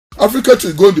Africa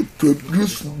is going to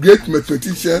produce great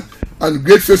mathematicians and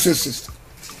great physicists.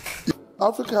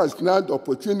 Africa has now the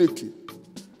opportunity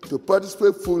to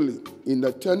participate fully in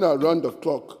the turn around the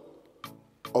clock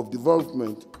of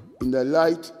development in the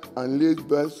light and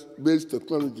lead-based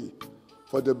technology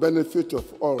for the benefit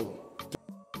of all.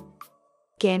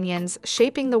 Ghanaians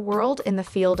shaping the world in the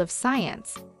field of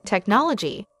science,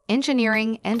 technology,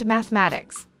 engineering, and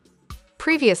mathematics.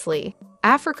 Previously,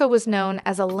 Africa was known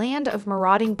as a land of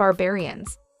marauding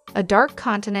barbarians, a dark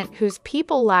continent whose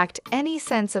people lacked any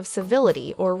sense of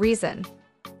civility or reason.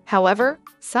 However,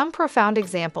 some profound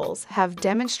examples have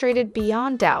demonstrated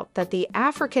beyond doubt that the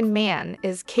African man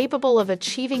is capable of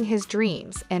achieving his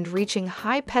dreams and reaching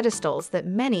high pedestals that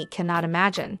many cannot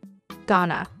imagine.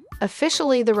 Ghana,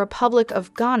 officially the Republic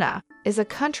of Ghana, is a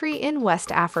country in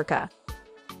West Africa.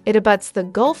 It abuts the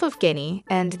Gulf of Guinea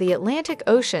and the Atlantic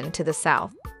Ocean to the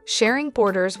south, sharing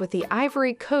borders with the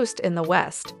Ivory Coast in the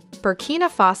west, Burkina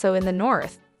Faso in the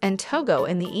north, and Togo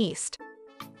in the east.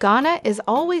 Ghana is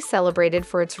always celebrated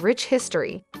for its rich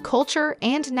history, culture,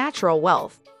 and natural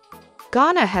wealth.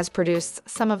 Ghana has produced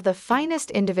some of the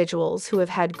finest individuals who have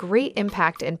had great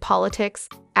impact in politics,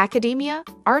 academia,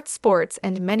 arts, sports,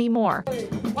 and many more.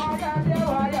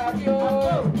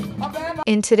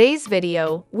 In today's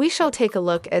video, we shall take a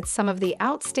look at some of the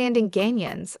outstanding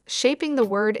Ghanaians shaping the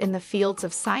world in the fields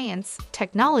of science,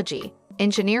 technology,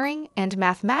 engineering, and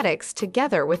mathematics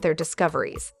together with their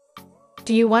discoveries.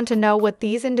 Do you want to know what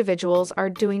these individuals are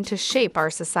doing to shape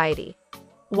our society?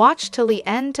 Watch till the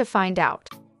end to find out.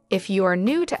 If you are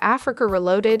new to Africa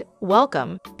Reloaded,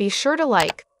 welcome. Be sure to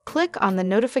like, click on the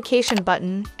notification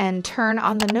button, and turn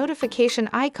on the notification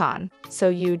icon so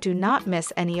you do not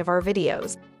miss any of our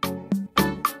videos.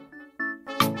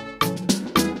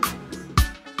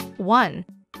 1.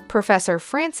 Professor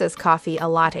Francis Kofi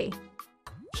Alate.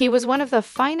 He was one of the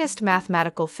finest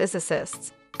mathematical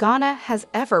physicists Ghana has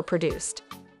ever produced.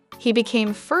 He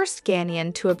became first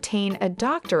Ghanaian to obtain a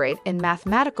doctorate in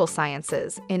mathematical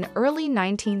sciences in early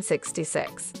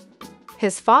 1966.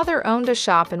 His father owned a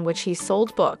shop in which he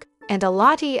sold books, and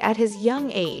Alate at his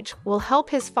young age will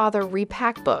help his father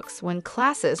repack books when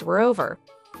classes were over.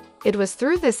 It was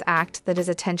through this act that his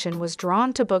attention was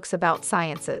drawn to books about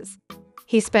sciences.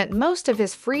 He spent most of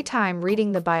his free time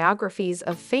reading the biographies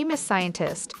of famous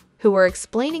scientists who were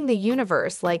explaining the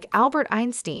universe like Albert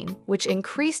Einstein, which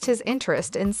increased his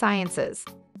interest in sciences.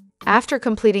 After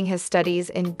completing his studies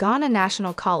in Ghana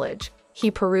National College,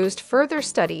 he perused further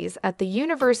studies at the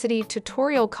University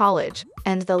Tutorial College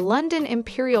and the London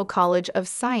Imperial College of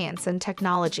Science and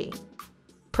Technology.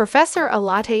 Professor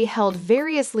Alate held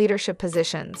various leadership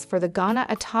positions for the Ghana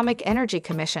Atomic Energy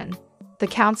Commission, the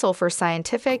Council for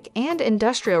Scientific and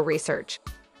Industrial Research,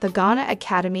 the Ghana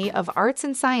Academy of Arts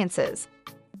and Sciences,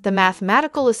 the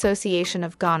Mathematical Association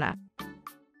of Ghana,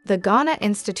 the Ghana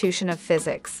Institution of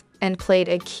Physics, and played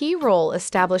a key role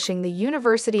establishing the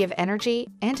University of Energy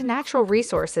and Natural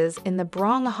Resources in the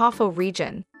Brong-Ahafo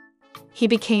region. He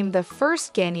became the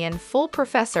first Ghanaian full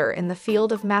professor in the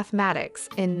field of mathematics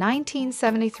in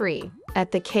 1973.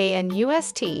 At the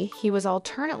KNUST, he was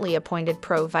alternately appointed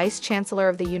Pro-Vice-Chancellor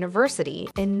of the university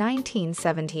in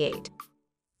 1978.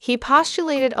 He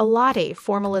postulated a Alate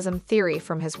formalism theory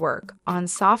from his work on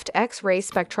soft X-ray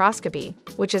spectroscopy,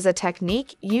 which is a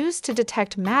technique used to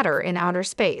detect matter in outer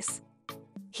space.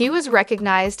 He was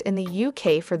recognized in the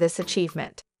UK for this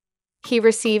achievement. He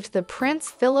received the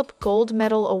Prince Philip Gold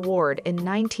Medal Award in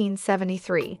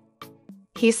 1973.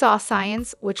 He saw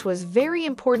science, which was very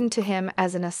important to him,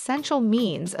 as an essential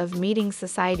means of meeting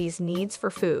society's needs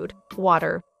for food,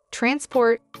 water,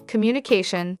 transport,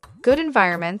 communication, good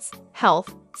environments,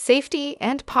 health, safety,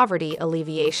 and poverty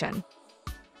alleviation.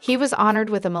 He was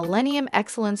honored with a Millennium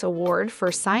Excellence Award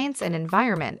for Science and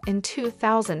Environment in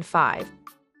 2005.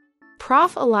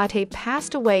 Prof. Alate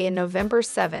passed away in November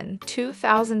 7,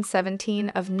 2017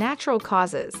 of natural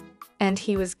causes, and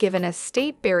he was given a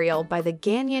state burial by the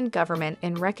Ghanaian government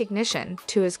in recognition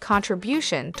to his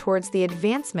contribution towards the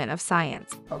advancement of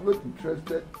science. I'm not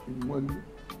interested in money.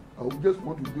 I just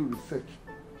want to do research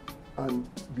and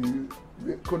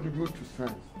contribute to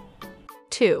science.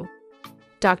 2.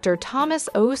 Dr. Thomas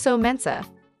Ouso Mensah.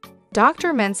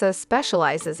 Dr. Mensah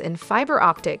specializes in fiber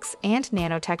optics and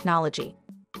nanotechnology.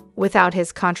 Without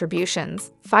his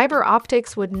contributions, fiber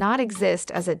optics would not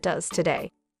exist as it does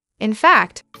today. In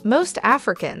fact, most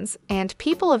Africans and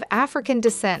people of African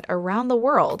descent around the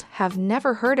world have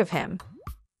never heard of him.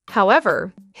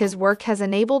 However, his work has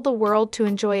enabled the world to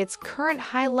enjoy its current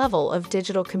high level of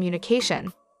digital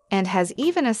communication, and has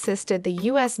even assisted the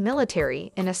U.S.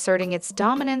 military in asserting its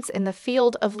dominance in the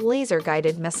field of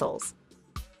laser-guided missiles.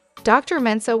 Dr.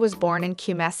 Mensah was born in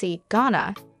Kumasi,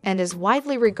 Ghana, and is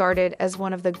widely regarded as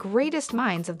one of the greatest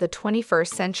minds of the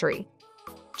 21st century.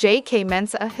 J.K.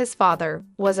 Mensah, his father,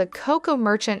 was a cocoa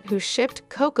merchant who shipped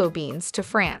cocoa beans to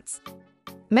France.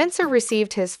 Mensah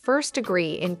received his first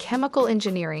degree in chemical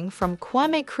engineering from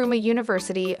Kwame Nkrumah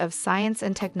University of Science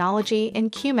and Technology in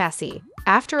Kumasi,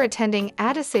 after attending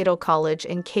Adisadel College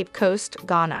in Cape Coast,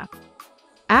 Ghana.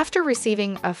 After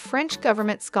receiving a French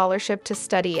government scholarship to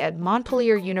study at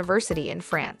Montpellier University in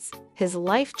France, his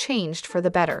life changed for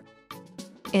the better.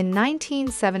 In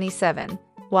 1977,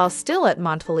 while still at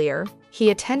Montpellier, he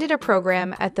attended a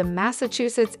program at the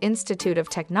Massachusetts Institute of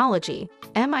Technology,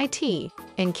 MIT,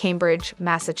 in Cambridge,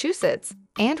 Massachusetts,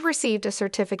 and received a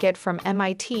certificate from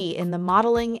MIT in the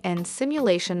modeling and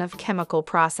simulation of chemical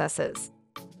processes.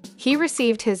 He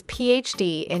received his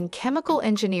PhD in chemical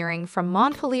engineering from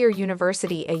Montpellier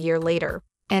University a year later,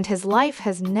 and his life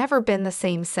has never been the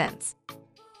same since.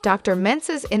 Dr.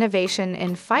 Mensah's innovation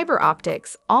in fiber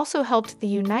optics also helped the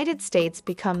United States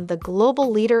become the global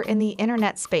leader in the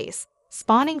internet space,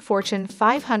 spawning Fortune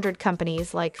 500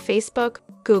 companies like Facebook,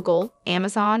 Google,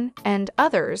 Amazon, and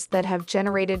others that have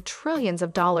generated trillions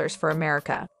of dollars for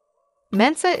America.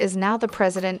 Mensah is now the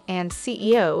president and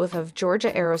CEO of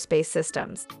Georgia Aerospace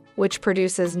Systems, which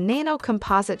produces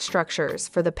nano-composite structures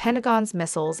for the Pentagon's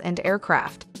missiles and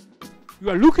aircraft.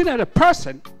 You are looking at a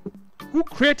person who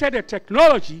created a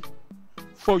technology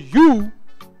for you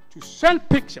to send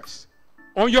pictures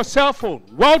on your cell phone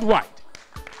worldwide.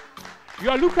 You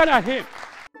are looking at him.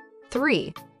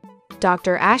 3.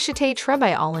 Dr. Ashite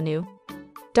Trebai-Olanu.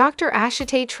 Dr.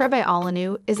 Ashite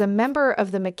Trebai-Olanu is a member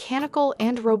of the Mechanical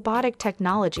and Robotic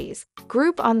Technologies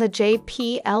group on the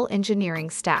JPL engineering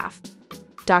staff.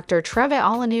 Dr.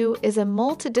 Trebai-Olanu is a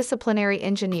multidisciplinary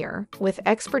engineer with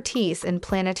expertise in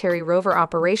planetary rover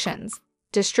operations,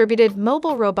 distributed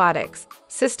mobile robotics,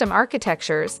 system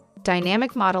architectures,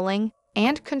 dynamic modeling,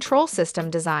 and control system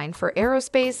design for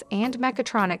aerospace and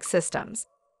mechatronics systems.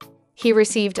 He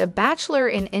received a Bachelor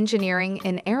in Engineering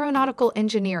in Aeronautical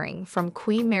Engineering from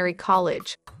Queen Mary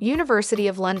College, University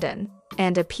of London,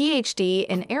 and a PhD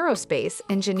in Aerospace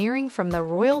Engineering from the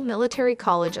Royal Military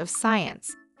College of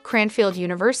Science, Cranfield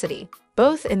University,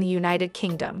 both in the United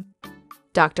Kingdom.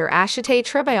 Dr. Ashite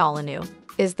Trebai-Olanu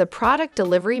is the Product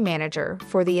Delivery Manager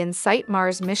for the InSight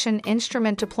Mars Mission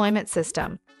Instrument Deployment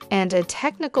System and a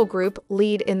Technical Group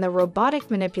Lead in the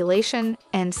Robotic Manipulation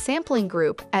and Sampling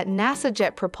Group at NASA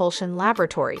Jet Propulsion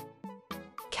Laboratory,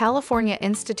 California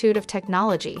Institute of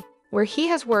Technology, where he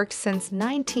has worked since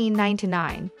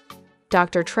 1999.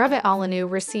 Dr.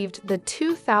 Trebai-Olanu received the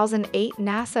 2008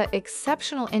 NASA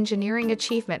Exceptional Engineering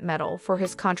Achievement Medal for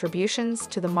his contributions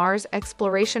to the Mars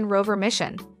Exploration Rover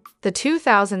mission, the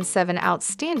 2007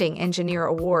 Outstanding Engineer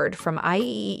Award from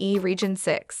IEEE Region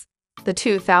 6, the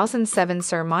 2007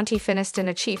 Sir Monty Finiston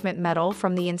Achievement Medal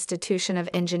from the Institution of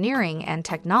Engineering and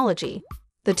Technology,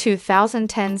 the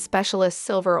 2010 Specialist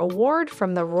Silver Award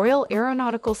from the Royal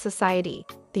Aeronautical Society,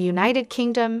 the United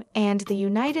Kingdom, and the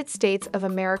United States of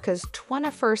America's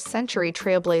 21st Century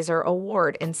Trailblazer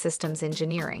Award in Systems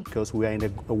Engineering. Because we are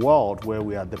in a world where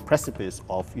we are at the precipice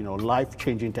of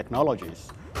life-changing technologies,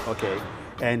 okay?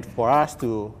 And for us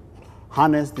to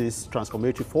harness these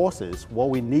transformative forces,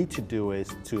 what we need to do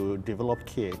is to develop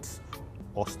kids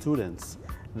or students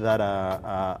that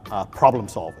are problem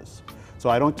solvers. So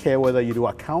I don't care whether you do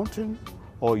accounting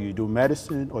or you do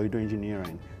medicine or you do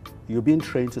engineering. You're being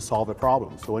trained to solve a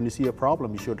problem. So when you see a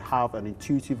problem, you should have an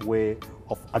intuitive way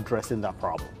of addressing that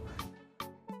problem.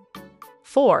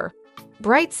 4.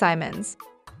 Bright Simons.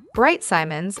 Bright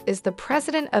Simons is the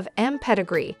president of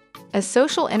M-Pedigree, a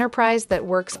social enterprise that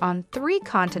works on 3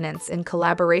 continents in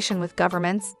collaboration with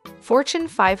governments, Fortune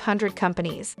 500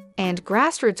 companies, and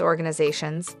grassroots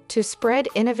organizations to spread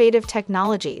innovative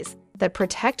technologies that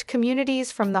protect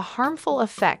communities from the harmful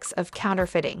effects of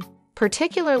counterfeiting,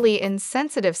 particularly in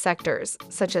sensitive sectors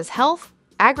such as health,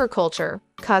 agriculture,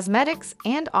 cosmetics,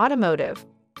 and automotive.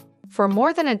 For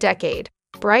more than a decade,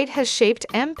 Bright has shaped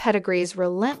M-Pedigree's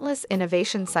relentless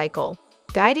innovation cycle,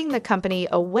 guiding the company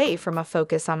away from a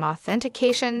focus on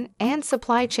authentication and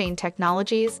supply chain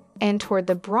technologies and toward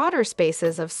the broader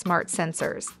spaces of smart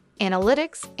sensors,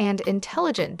 analytics, and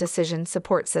intelligent decision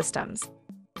support systems.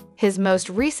 His most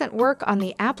recent work on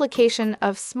the application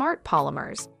of smart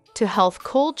polymers to health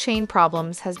cold chain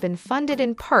problems has been funded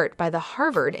in part by the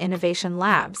Harvard Innovation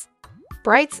Labs.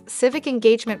 Bright's civic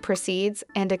engagement proceeds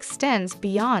and extends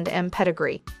beyond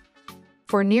M-Pedigree.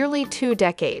 For nearly 2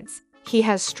 decades, he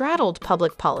has straddled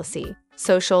public policy,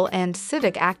 social and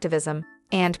civic activism,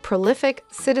 and prolific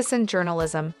citizen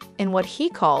journalism in what he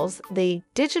calls the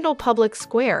digital public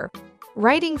square,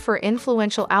 writing for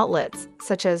influential outlets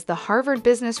such as the Harvard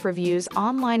Business Review's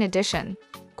online edition,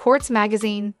 Quartz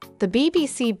Magazine, the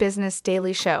BBC Business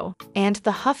Daily Show, and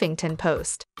the Huffington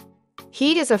Post.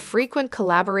 He is a frequent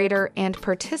collaborator and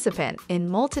participant in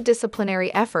multidisciplinary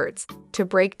efforts to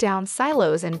break down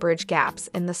silos and bridge gaps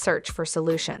in the search for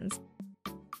solutions.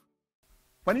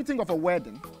 When you think of a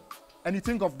wedding and you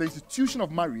think of the institution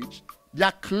of marriage, they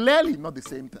are clearly not the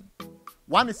same thing.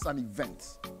 One is an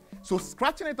event. So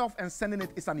scratching it off and sending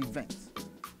it is an event.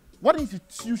 What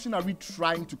institution are we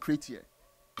trying to create here?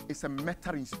 It's a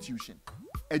meta institution,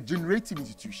 a generative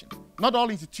institution. Not all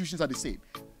institutions are the same.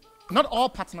 Not all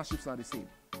partnerships are the same.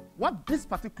 What this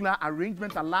particular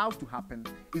arrangement allows to happen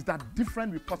is that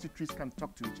different repositories can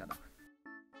talk to each other.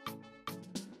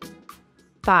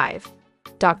 5.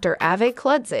 Dr. Ave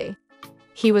Kludze.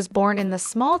 He was born in the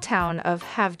small town of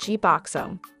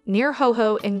Havji-Boxom, near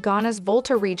Hoho in Ghana's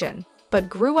Volta region, but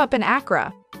grew up in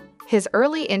Accra. His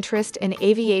early interest in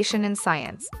aviation and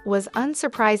science was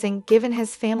unsurprising given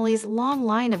his family's long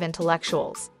line of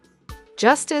intellectuals.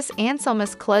 Justice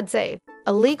Anselmus Kludze,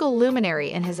 a legal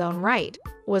luminary in his own right,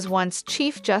 was once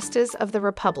Chief Justice of the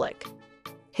Republic.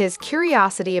 His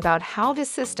curiosity about how his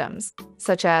systems,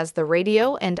 such as the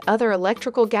radio and other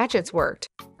electrical gadgets, worked,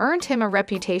 earned him a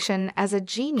reputation as a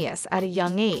genius at a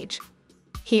young age.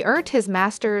 He earned his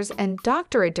master's and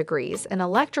doctorate degrees in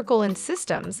electrical and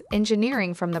systems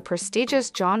engineering from the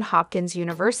prestigious Johns Hopkins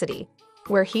University,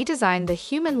 where he designed the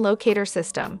human locator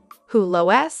system,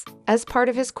 HULOS, as part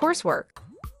of his coursework.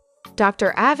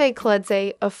 Dr. Ave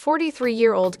Kludze, a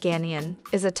 43-year-old Ghanaian,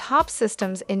 is a top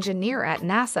systems engineer at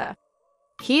NASA.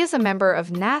 He is a member of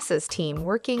NASA's team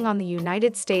working on the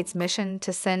United States mission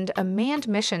to send a manned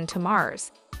mission to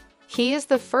Mars. He is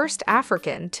the first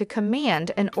African to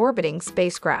command an orbiting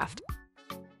spacecraft.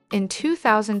 In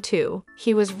 2002,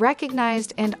 he was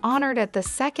recognized and honored at the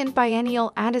second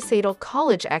biennial Adisadel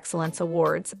College Excellence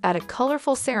Awards at a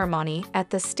colorful ceremony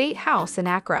at the State House in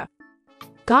Accra.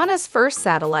 Ghana's first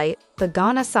satellite, the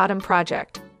Ghana Saturn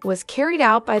project, was carried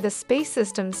out by the Space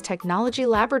Systems Technology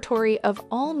Laboratory of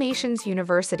All Nations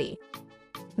University.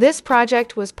 This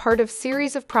project was part of a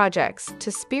series of projects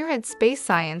to spearhead space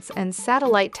science and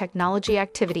satellite technology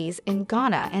activities in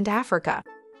Ghana and Africa.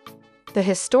 The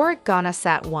historic Ghana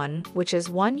Sat-1, which is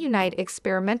One Unite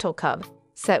Experimental Cub,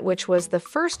 SET, which was the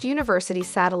first university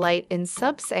satellite in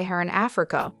sub-Saharan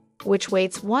Africa, which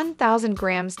weighs 1,000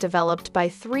 grams, developed by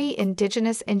 3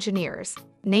 indigenous engineers,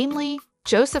 namely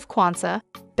Joseph Kwanzaa,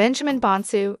 Benjamin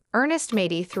Bonsu, Ernest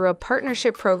Mady, through a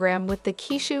partnership program with the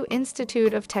Kishu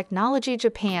Institute of Technology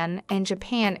Japan and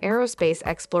Japan Aerospace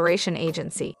Exploration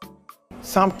Agency.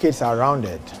 Some kids are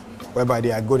rounded, whereby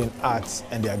they are good in arts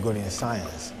and they are good in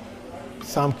science.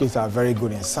 Some kids are very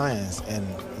good in science and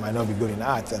might not be good in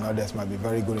arts, and others might be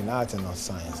very good in arts and not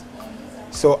science.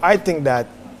 So I think that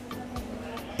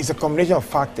it's a combination of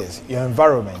factors: your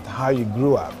environment, how you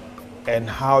grew up, and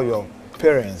how your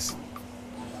parents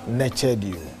nurtured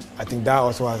you. I think that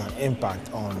also has an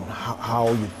impact on how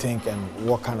you think and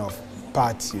what kind of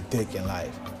paths you take in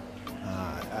life.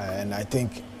 And I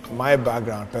think my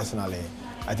background personally,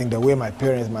 I think the way my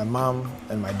parents, my mom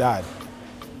and my dad,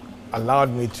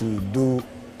 allowed me to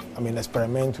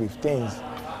experiment with things,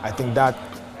 I think that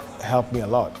helped me a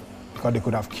lot, because they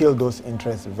could have killed those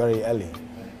interests very early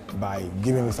by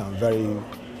giving me some very,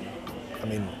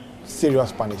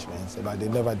 serious punishments, but they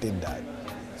never did that.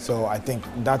 So I think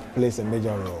that plays a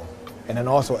major role. And then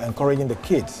also encouraging the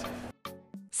kids.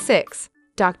 6.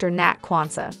 Dr. Nat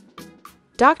Kwanzaa.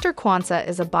 Dr. Kwanzaa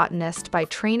is a botanist by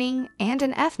training and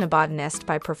an ethnobotanist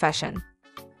by profession.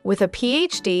 With a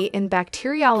PhD in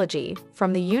bacteriology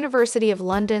from the University of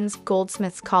London's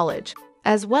Goldsmiths College,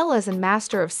 as well as a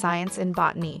Master of Science in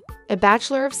Botany, a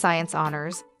Bachelor of Science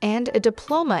Honors, and a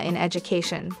Diploma in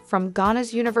Education from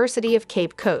Ghana's University of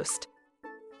Cape Coast.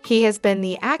 He has been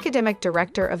the academic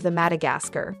director of the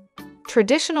Madagascar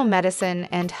Traditional Medicine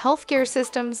and Healthcare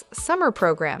Systems Summer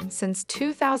Program since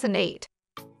 2008.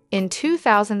 In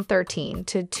 2013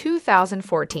 to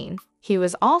 2014, he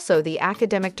was also the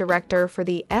academic director for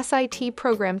the SIT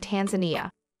program Tanzania,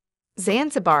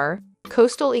 Zanzibar,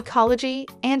 Coastal Ecology,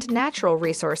 and Natural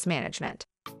Resource Management.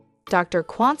 Dr.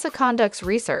 Kwanzaa conducts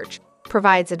research,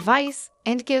 provides advice,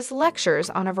 and gives lectures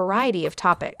on a variety of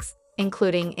topics,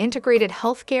 including integrated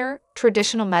healthcare,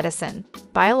 traditional medicine,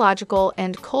 biological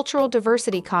and cultural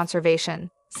diversity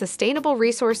conservation, sustainable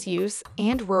resource use,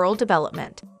 and rural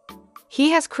development.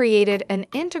 He has created an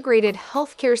integrated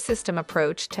healthcare system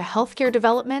approach to healthcare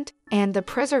development and the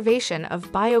preservation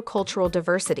of biocultural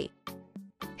diversity.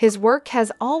 His work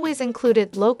has always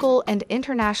included local and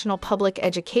international public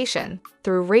education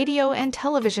through radio and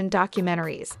television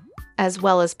documentaries, as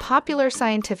well as popular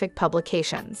scientific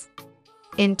publications.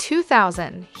 In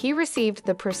 2000, he received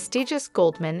the prestigious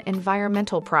Goldman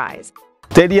Environmental Prize.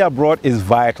 Study abroad is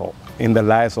vital in the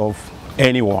lives of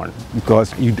anyone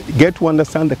because you get to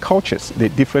understand the cultures, the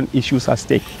different issues at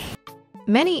stake.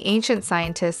 Many ancient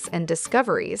scientists and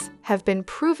discoveries have been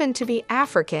proven to be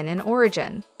African in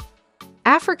origin.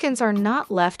 Africans are not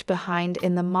left behind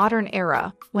in the modern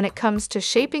era when it comes to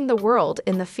shaping the world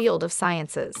in the field of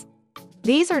sciences.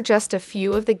 These are just a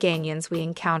few of the Ghanaians we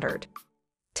encountered.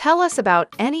 Tell us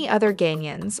about any other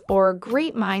Ghanaians or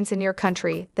great minds in your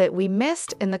country that we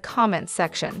missed in the comments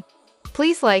section.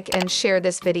 Please like and share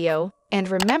this video, and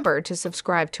remember to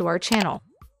subscribe to our channel.